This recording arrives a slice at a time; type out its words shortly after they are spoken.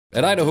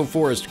At Idaho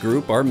Forest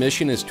Group, our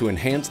mission is to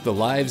enhance the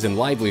lives and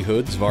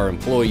livelihoods of our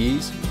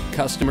employees,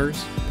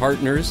 customers,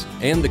 partners,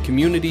 and the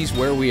communities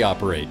where we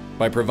operate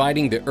by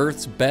providing the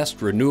Earth's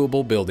best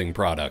renewable building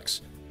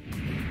products.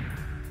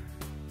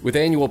 With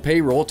annual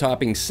payroll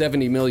topping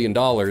 $70 million,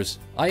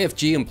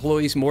 IFG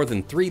employs more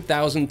than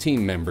 3,000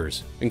 team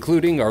members,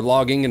 including our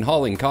logging and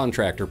hauling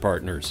contractor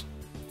partners.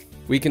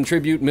 We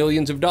contribute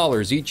millions of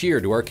dollars each year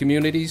to our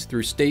communities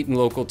through state and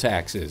local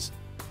taxes.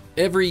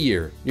 Every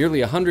year,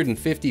 nearly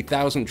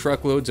 150,000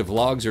 truckloads of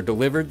logs are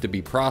delivered to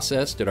be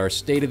processed at our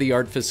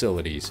state-of-the-art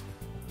facilities.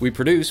 We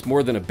produce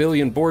more than 1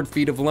 billion board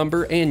feet of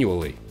lumber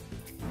annually.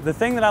 The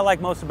thing that I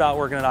like most about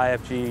working at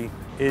IFG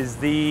is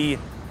the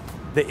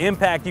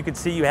impact you can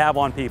see you have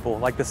on people,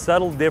 like the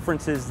subtle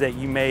differences that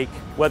you make,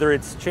 whether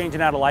it's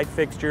changing out a light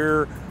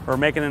fixture or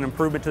making an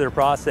improvement to their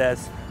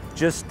process,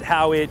 just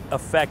how it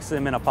affects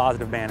them in a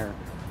positive manner.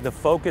 The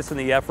focus and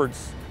the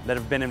efforts that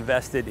have been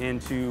invested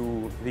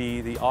into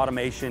the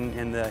automation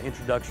and the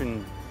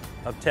introduction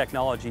of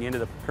technology into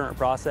the current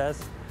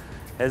process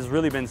has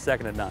really been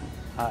second to none.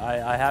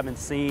 I haven't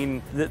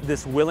seen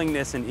this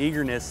willingness and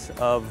eagerness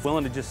of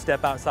willing to just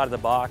step outside of the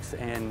box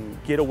and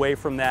get away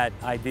from that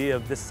idea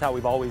of this is how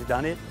we've always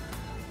done it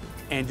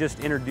and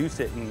just introduce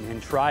it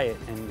and try it.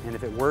 And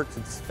if it works,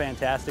 it's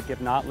fantastic.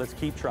 If not, let's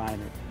keep trying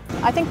it.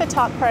 I think the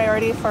top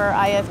priority for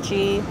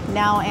IFG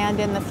now and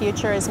in the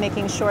future is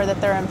making sure that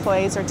their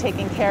employees are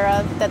taken care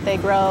of, that they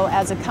grow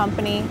as a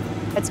company.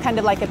 It's kind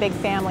of like a big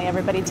family.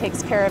 Everybody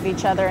takes care of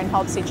each other and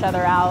helps each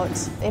other out.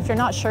 If you're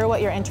not sure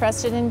what you're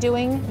interested in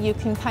doing, you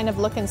can kind of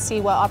look and see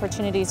what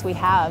opportunities we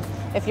have.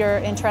 If you're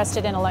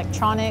interested in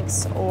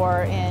electronics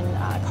or in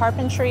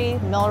carpentry,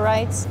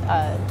 millwrights,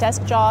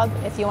 desk job,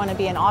 if you want to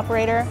be an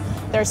operator,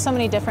 there's so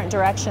many different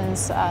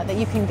directions that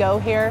you can go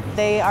here.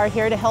 They are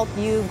here to help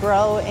you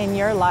grow in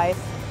your life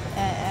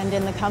and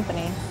in the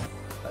company.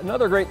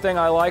 Another great thing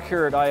I like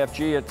here at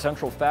IFG at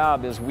Central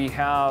Fab is we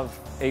have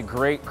a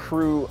great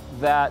crew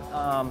that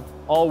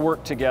all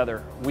work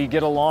together. We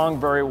get along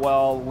very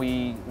well,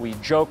 we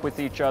joke with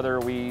each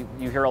other, you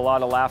hear a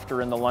lot of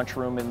laughter in the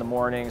lunchroom in the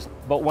mornings,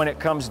 but when it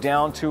comes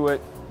down to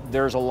it,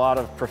 there's a lot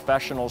of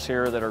professionals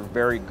here that are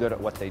very good at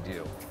what they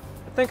do.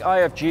 I think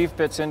IFG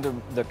fits into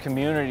the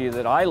community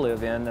that I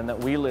live in and that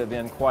we live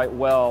in quite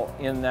well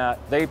in that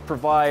they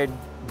provide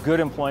good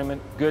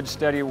employment, good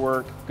steady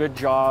work, good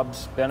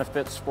jobs,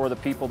 benefits for the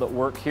people that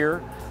work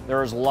here.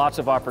 There's lots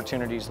of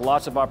opportunities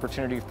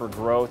for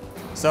growth.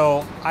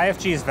 So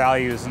IFG's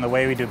values and the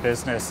way we do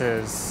business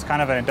is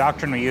kind of a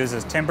doctrine we use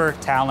is timber,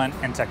 talent,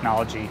 and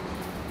technology.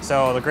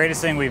 So the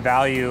greatest thing we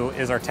value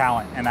is our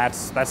talent, and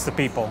that's the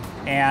people.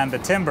 And the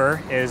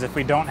timber is if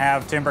we don't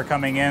have timber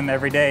coming in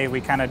every day,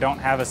 we kind of don't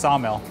have a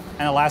sawmill.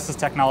 And the last is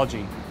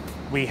technology.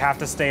 We have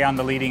to stay on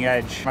the leading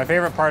edge. My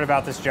favorite part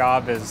about this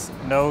job is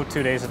no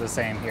 2 days are the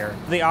same here.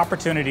 The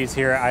opportunities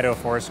here at Idaho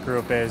Forest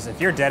Group is if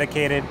you're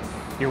dedicated,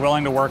 you're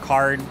willing to work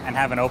hard and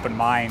have an open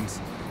mind,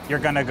 you're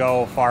gonna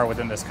go far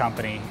within this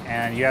company.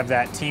 And you have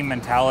that team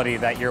mentality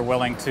that you're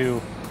willing to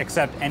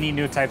accept any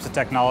new types of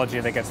technology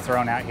that gets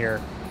thrown out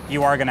here.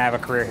 You are gonna have a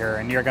career here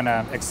and you're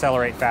gonna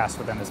accelerate fast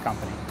within this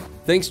company.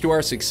 Thanks to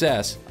our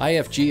success,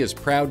 IFG is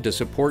proud to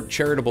support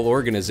charitable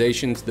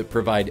organizations that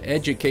provide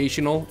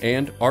educational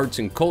and arts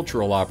and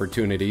cultural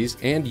opportunities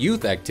and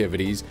youth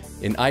activities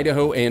in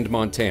Idaho and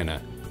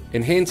Montana,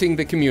 enhancing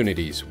the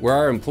communities where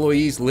our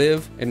employees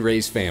live and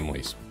raise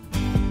families.